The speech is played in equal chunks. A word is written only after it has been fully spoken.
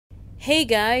Hey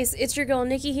guys, it's your girl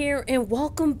Nikki here, and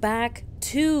welcome back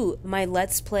to my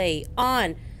Let's Play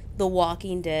on The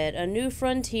Walking Dead, A New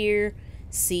Frontier,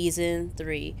 Season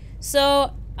 3.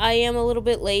 So, I am a little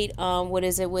bit late,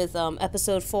 with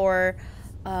episode 4,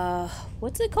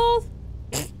 what's it called?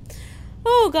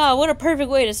 Oh god, what a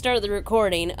perfect way to start the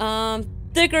recording.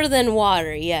 Thicker than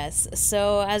water, yes.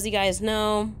 So, as you guys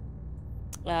know,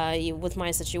 with my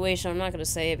situation, I'm not gonna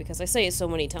say it because I say it so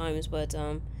many times, but,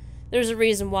 there's a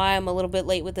reason why I'm a little bit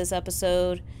late with this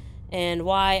episode, and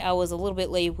why I was a little bit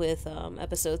late with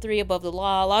episode 3, Above the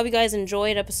Law. A lot of you guys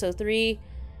enjoyed episode 3,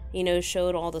 you know,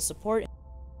 showed all the support.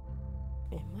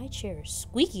 And my chair is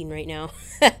squeaking right now.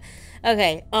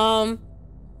 Okay,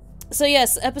 so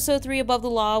yes, episode 3, Above the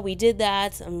Law, we did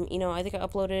that. You know, I think I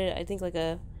uploaded it, like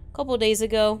a couple of days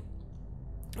ago,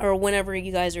 or whenever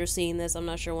you guys are seeing this. I'm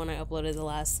not sure when I uploaded the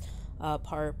last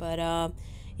part, but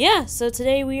yeah, so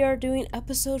today we are doing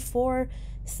episode 4,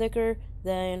 Thicker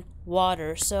Than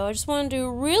Water. So I just want to do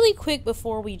really quick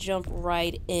before we jump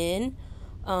right in,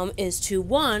 is to,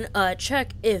 one,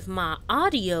 check if my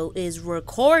audio is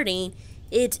recording.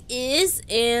 It is,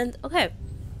 and, okay.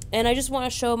 And I just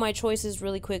want to show my choices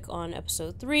really quick on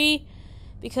episode 3,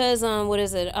 because,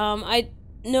 I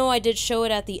know I did show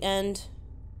it at the end,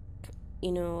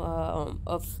 you know,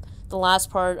 of the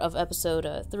last part of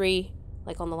episode 3.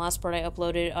 Like on the last part I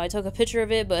uploaded, I took a picture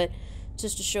of it, but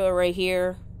just to show it right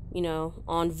here, you know,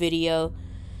 on video.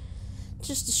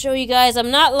 Just to show you guys I'm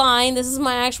not lying, this is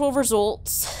my actual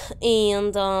results.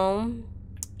 And,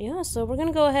 yeah, so we're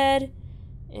gonna go ahead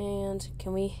and,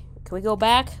 can we go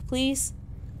back, please?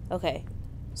 Okay,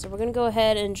 so we're gonna go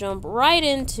ahead and jump right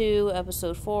into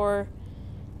episode 4,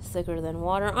 Thicker Than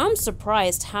Water. I'm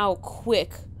surprised how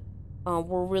quick,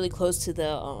 we're really close to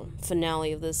the,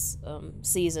 finale of this,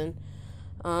 season.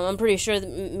 I'm pretty sure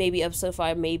that maybe episode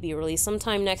 5 may be released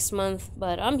sometime next month,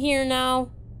 but I'm here now.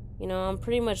 You know, I'm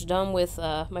pretty much done with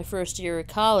my first year of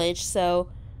college, so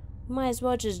might as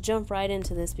well just jump right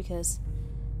into this because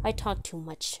I talk too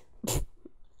much. I'm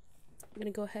gonna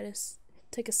go ahead and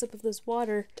take a sip of this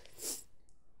water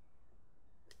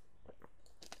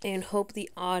and hope the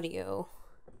audio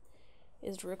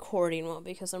is recording well,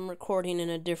 because I'm recording in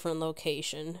a different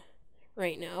location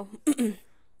right now.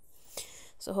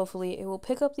 So hopefully it will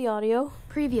pick up the audio.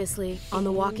 Previously on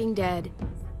The Walking Dead.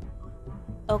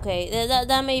 Okay,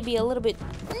 that may be a little bit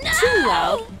too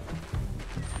loud.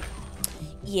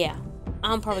 Yeah,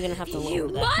 I'm probably gonna have to lower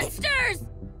that. Monsters!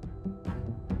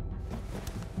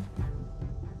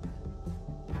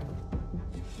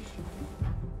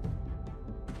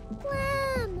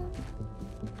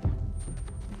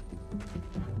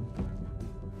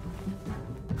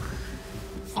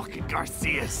 Fucking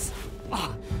Garcias.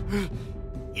 Oh.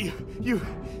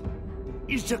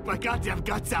 You took my goddamn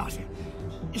guts out.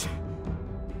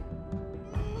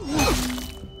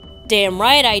 Damn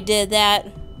right I did that.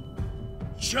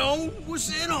 Joan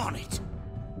was in on it.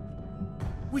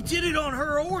 We did it on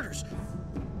her orders.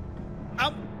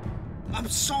 I'm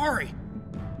sorry.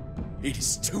 It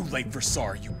is too late for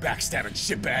sorry, you backstabbing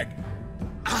shitbag.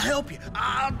 I'll help you.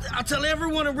 I'll tell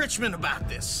everyone in Richmond about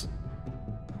this.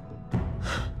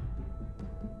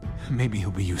 Maybe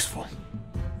he'll be useful.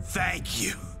 Thank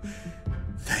you.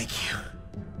 Thank you.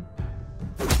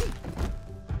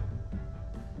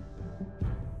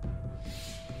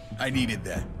 I needed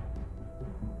that.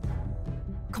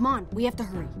 Come on, we have to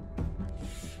hurry.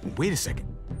 Wait a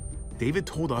second. David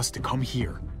told us to come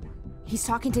here. He's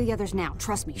talking to the others now.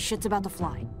 Trust me, shit's about to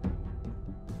fly.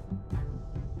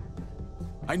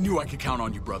 I knew I could count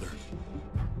on you, brother.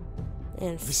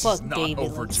 And This fuck is not David,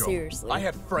 over, like, Joe. seriously. I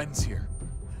have friends here.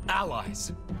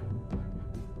 Allies.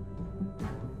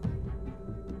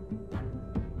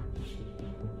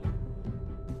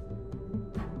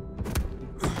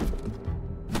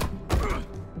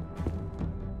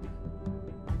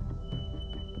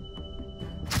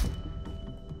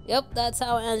 Yep, that's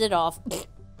how it ended off.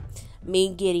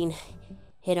 Me getting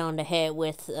hit on the head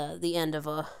with the end of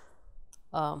a,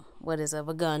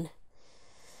 a gun.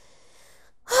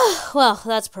 Well,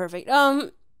 that's perfect. I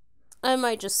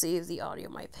might just see if the audio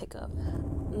might pick up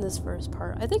in this first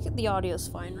part. I think the audio's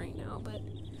fine right now, but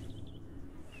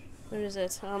what is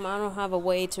it? I don't have a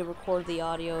way to record the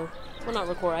audio. Well, not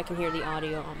record, I can hear the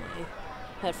audio on my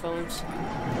headphones.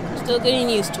 Still getting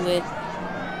used to it.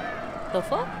 The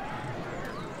fuck?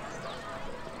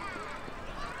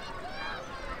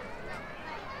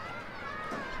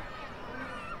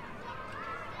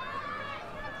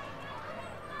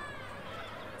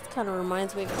 Kind of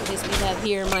reminds me of a place we have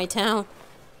here in my town,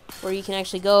 where you can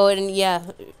actually go and,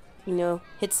 yeah, you know,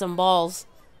 hit some balls.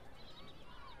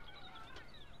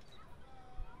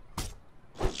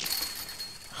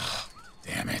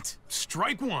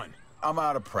 Strike one. I'm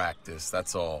out of practice,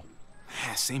 that's all.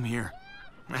 Same here.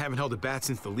 I haven't held a bat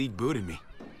since the league booted me.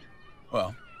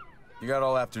 Well, you got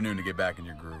all afternoon to get back in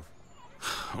your groove.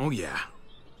 Oh, yeah.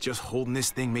 Just holding this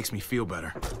thing makes me feel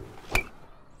better.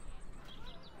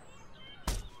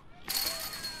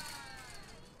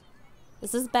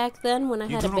 Is this back then when I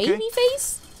had a doing baby okay?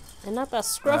 face? And not that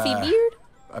scruffy beard?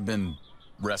 I've been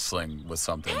wrestling with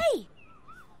something. Hey!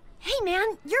 Hey,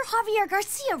 man, you're Javier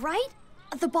Garcia, right?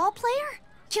 The ball player?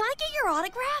 Can I get your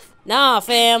autograph? Nah,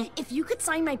 fam. If you could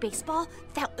sign my baseball,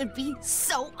 that would be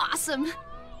so awesome.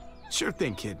 Sure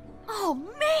thing, kid. Oh,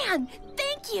 man!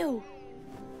 Thank you!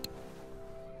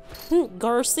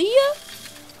 Garcia?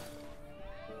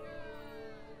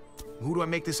 Who do I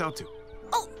make this out to?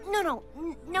 Oh,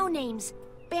 no names.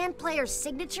 Band players'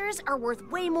 signatures are worth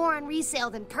way more on resale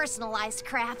than personalized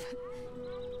crap.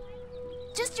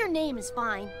 Just your name is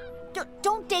fine.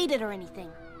 Don't date it or anything.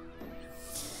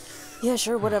 Yeah,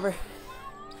 sure, whatever.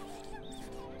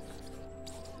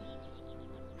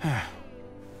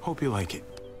 Hope you like it.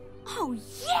 Oh,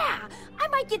 yeah! I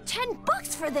might get $10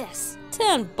 for this.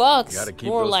 $10? You gotta keep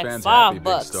More those like fans $5. happy,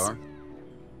 big star.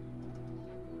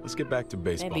 Let's get back to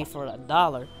baseball. Maybe for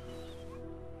 $1.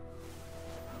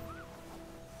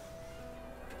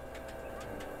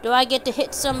 Do I get to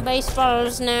hit some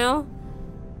baseballs now?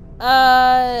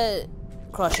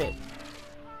 Crush it.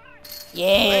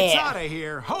 It's Yeah. out of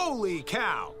here. Holy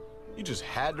cow. You just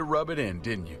had to rub it in,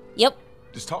 didn't you? Yep.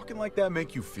 Does talking like that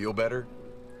make you feel better?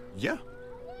 Yeah.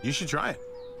 You should try it.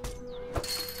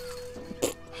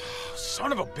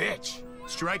 Son of a bitch!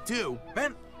 Strike two.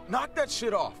 Man, knock that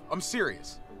shit off. I'm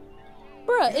serious.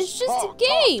 Bruh, it's just a Talk,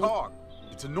 game. Talk.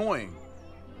 It's annoying.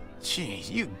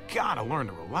 Jeez, you gotta learn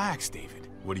to relax, David.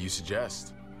 What do you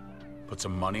suggest? Put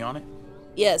some money on it?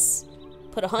 Yes.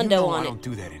 Put a You hundo know on I it. don't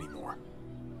do that anymore.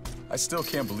 I still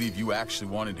can't believe you actually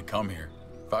wanted to come here.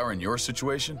 If I were in your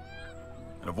situation,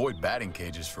 I'd avoid batting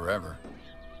cages forever.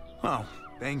 Well,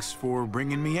 thanks for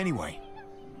bringing me anyway.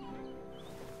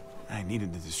 I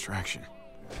needed the distraction.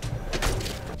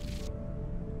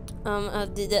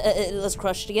 Let's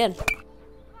crush it again.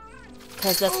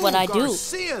 Because that's what I do.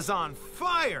 Garcia's on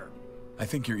fire. I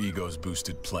think your ego's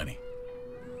boosted plenty.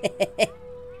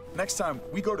 Next time,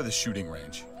 we go to the shooting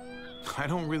range. I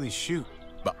don't really shoot.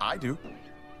 But I do.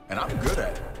 And I'm good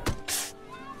at it.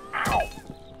 Ow!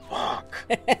 Fuck!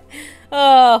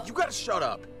 Oh. You gotta shut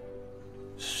up.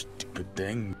 Stupid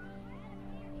thing.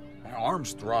 My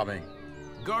arm's throbbing.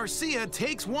 Garcia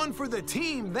takes one for the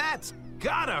team. That's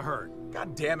gotta hurt.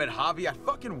 God damn it, Javi. I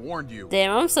fucking warned you.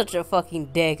 Damn, I'm such a fucking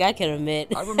dick, I can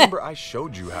admit. I remember I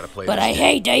showed you how to play But this I game.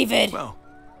 hate David. Well,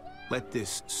 let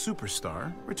this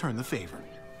superstar return the favor.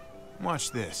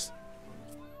 Watch this.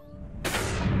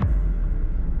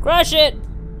 Crush it.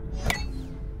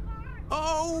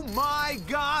 Oh my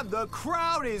God, the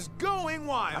crowd is going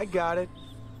wild. I got it.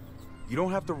 You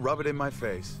don't have to rub it in my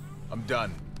face. I'm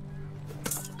done.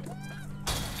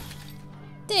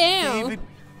 Damn. David.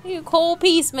 You a cold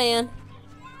piece, man.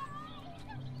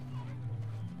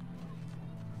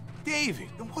 David,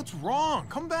 what's wrong?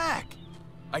 Come back.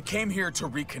 I came here to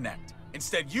reconnect.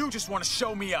 Instead, you just want to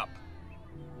show me up.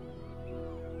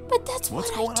 But that's What's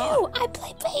what going I do. on? I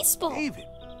play baseball. David,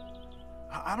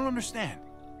 I don't understand.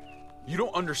 You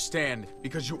don't understand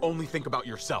because you only think about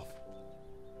yourself.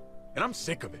 And I'm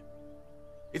sick of it.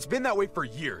 It's been that way for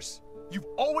years. You've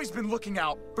always been looking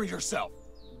out for yourself.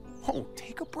 Oh,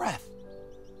 take a breath.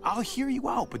 I'll hear you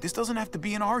out, but this doesn't have to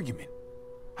be an argument.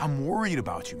 I'm worried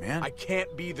about you, man. I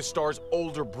can't be the star's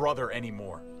older brother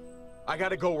anymore. I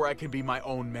gotta go where I can be my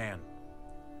own man.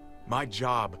 My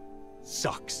job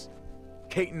sucks.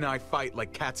 Kate and I fight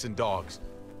like cats and dogs.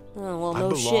 Oh, well, I no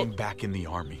belong shit. back in the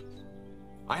army.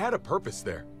 I had a purpose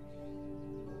there.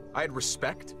 I had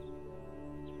respect.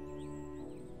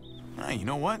 Hey, you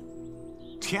know what?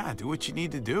 Yeah, do what you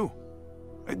need to do.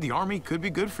 The army could be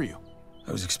good for you.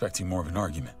 I was expecting more of an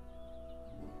argument.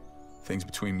 Things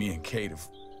between me and Kate have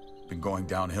been going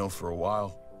downhill for a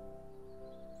while.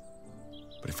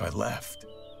 But if I left,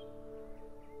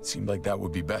 it seemed like that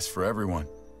would be best for everyone.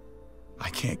 I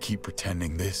can't keep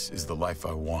pretending this is the life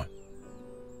I want.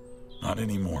 Not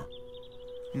anymore.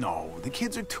 No, the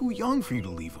kids are too young for you to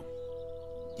leave them.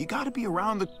 You gotta be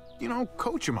around to,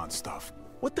 coach them on stuff.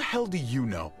 What the hell do you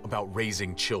know about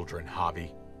raising children,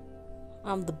 Javi?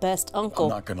 I'm the best I'm uncle.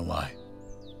 not gonna lie.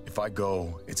 If I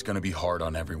go, it's gonna be hard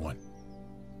on everyone.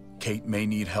 Kate may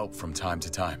need help from time to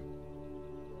time.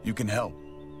 You can help,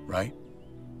 right?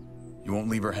 You won't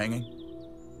leave her hanging?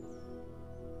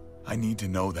 I need to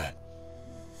know that.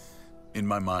 In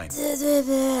my mind.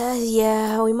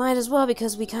 Yeah, we might as well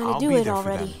because we kind of I'll do be it there for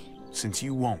already. them, since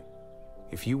you won't.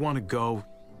 If you want to go,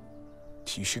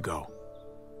 you should go.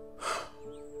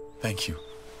 Thank you.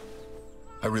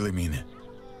 I really mean it.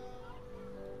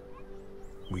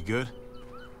 We good?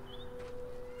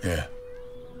 Yeah,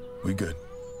 we good.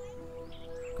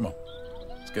 Come on,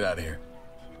 let's get out of here.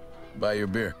 Buy you a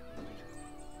beer.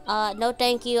 No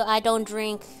thank you, I don't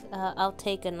drink. I'll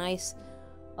take a nice,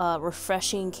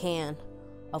 refreshing can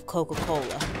of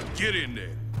Coca-Cola. Get in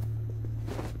there.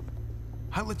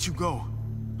 I let you go.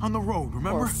 On the road,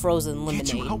 remember? Or frozen lemonade.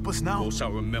 Can't you help us Of now? course I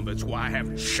remember, it's why I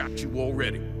haven't shot you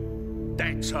already.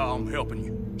 That's how I'm helping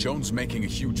you. Joan's making a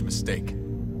huge mistake.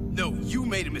 No, you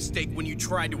made a mistake when you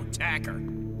tried to attack her.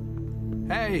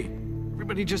 Hey,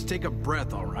 everybody just take a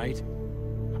breath, all right?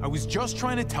 I was just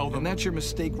trying to tell them. And that's your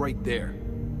mistake right there.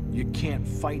 You can't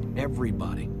fight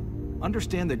everybody.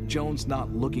 Understand that Joan's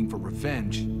not looking for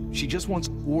revenge. She just wants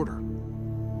order.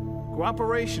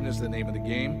 Cooperation is the name of the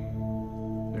game.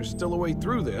 There's still a way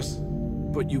through this,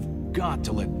 but you've got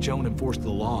to let Joan enforce the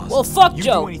laws. Well, fuck You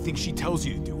Joe. do anything she tells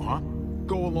you to do, huh?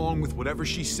 Go along with whatever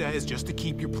she says just to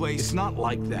keep your place. It's not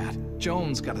like that.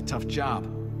 Joan's got a tough job.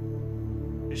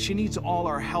 She needs all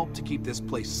our help to keep this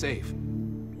place safe.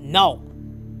 No.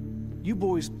 You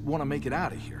boys want to make it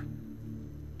out of here.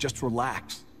 Just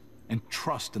relax and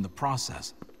trust in the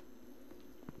process.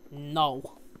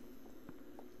 No.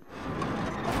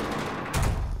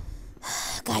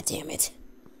 God damn it.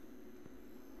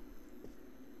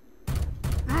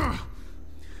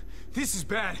 This is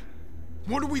bad.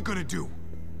 What are we gonna do?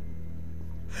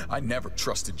 I never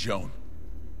trusted Joan.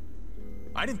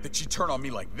 I didn't think she'd turn on me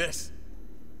like this.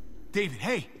 David,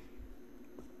 hey.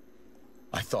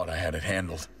 I thought I had it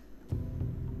handled.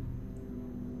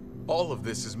 All of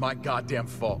this is my goddamn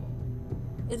fault.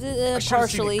 I should have seen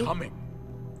Partially. it coming,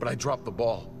 but I dropped the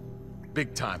ball.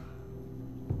 Big time.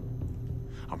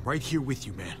 I'm right here with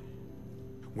you, man.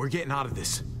 We're getting out of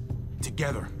this.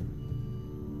 Together.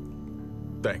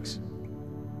 Thanks.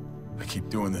 I keep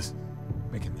doing this,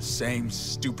 making the same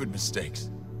stupid mistakes.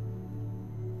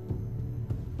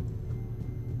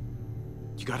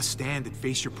 You gotta stand and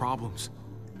face your problems.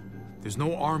 There's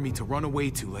no army to run away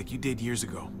to like you did years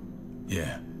ago.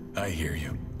 Yeah, I hear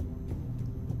you.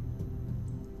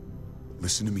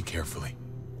 Listen to me carefully.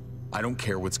 I don't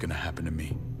care what's gonna happen to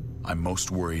me. I'm most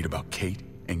worried about Kate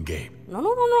and Gabe. No.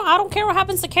 I don't care what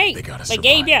happens to Kate. They gotta But survive.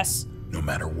 Gabe, yes. No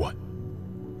matter what.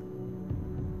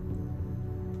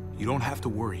 You don't have to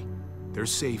worry. They're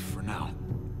safe for now.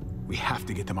 We have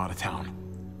to get them out of town.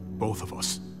 Both of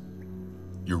us.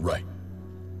 You're right.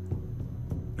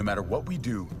 No matter what we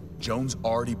do, Joan's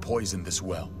already poisoned this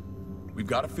well. We've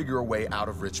got to figure a way out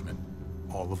of Richmond.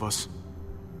 All of us.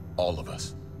 All of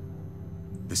us.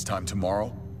 This time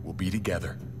tomorrow, we'll be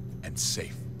together and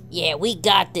safe. Yeah, we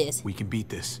got this. We can beat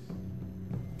this.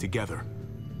 Together.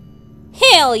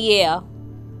 Hell yeah.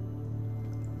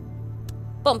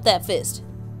 Bump that fist.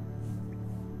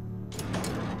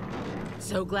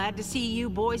 So glad to see you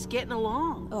boys getting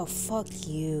along. Oh, fuck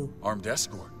you. Armed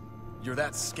escort. You're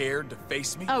that scared to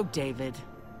face me? Oh, David,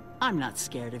 I'm not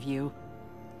scared of you.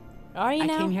 Are you I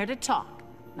now? came here to talk,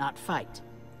 not fight.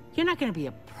 You're not going to be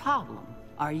a problem,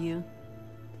 are you?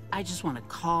 I just want a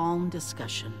calm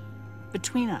discussion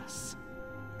between us.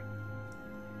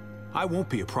 I won't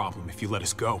be a problem if you let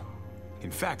us go.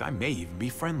 In fact, I may even be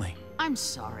friendly. I'm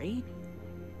sorry.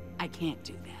 I can't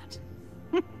do that.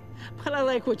 But I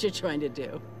like what you're trying to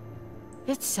do.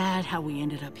 It's sad how we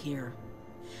ended up here.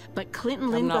 But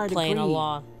Clinton I'm not Lingard playing agreed.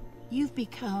 along. You've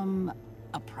become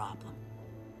a problem.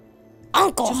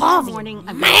 Uncle Tomorrow Harvey, morning,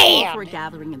 I'm going to call man! for a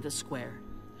gathering in the square.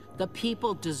 The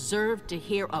people deserve to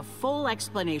hear a full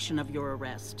explanation of your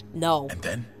arrest. No. And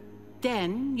then?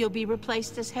 Then you'll be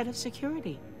replaced as head of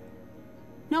security.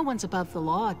 No one's above the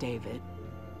law, David.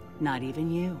 Not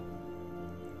even you.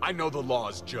 I know the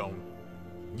laws, Joan.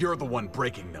 You're the one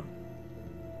breaking them.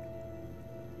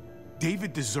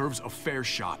 David deserves a fair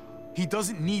shot. He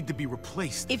doesn't need to be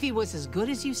replaced. If he was as good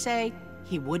as you say,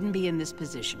 he wouldn't be in this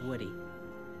position, would he?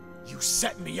 You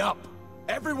set me up.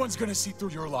 Everyone's gonna see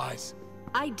through your lies.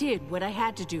 I did what I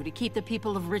had to do to keep the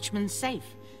people of Richmond safe.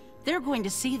 They're going to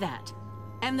see that.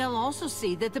 And they'll also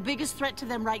see that the biggest threat to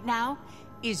them right now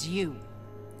is you.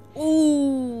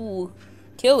 Ooh.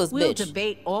 Kill this We'll bitch.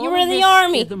 debate all You were of in the this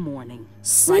army. in the morning.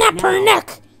 Snap Right her now,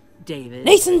 neck. David.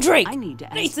 Nathan Drake. I need to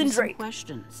ask Nathan you some Drake.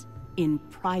 questions in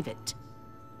private.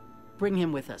 Bring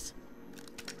him with us.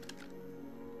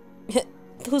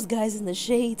 Those guys in the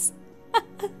shades.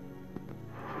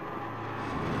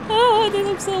 Oh, they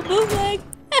look so bootleg.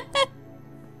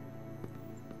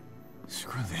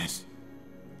 Screw this.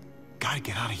 Gotta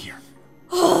get out of here.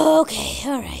 Okay,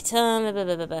 alright.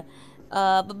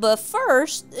 But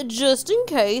first, just in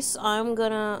case, I'm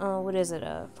gonna, what is it?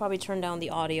 Probably turn down the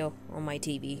audio on my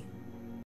TV.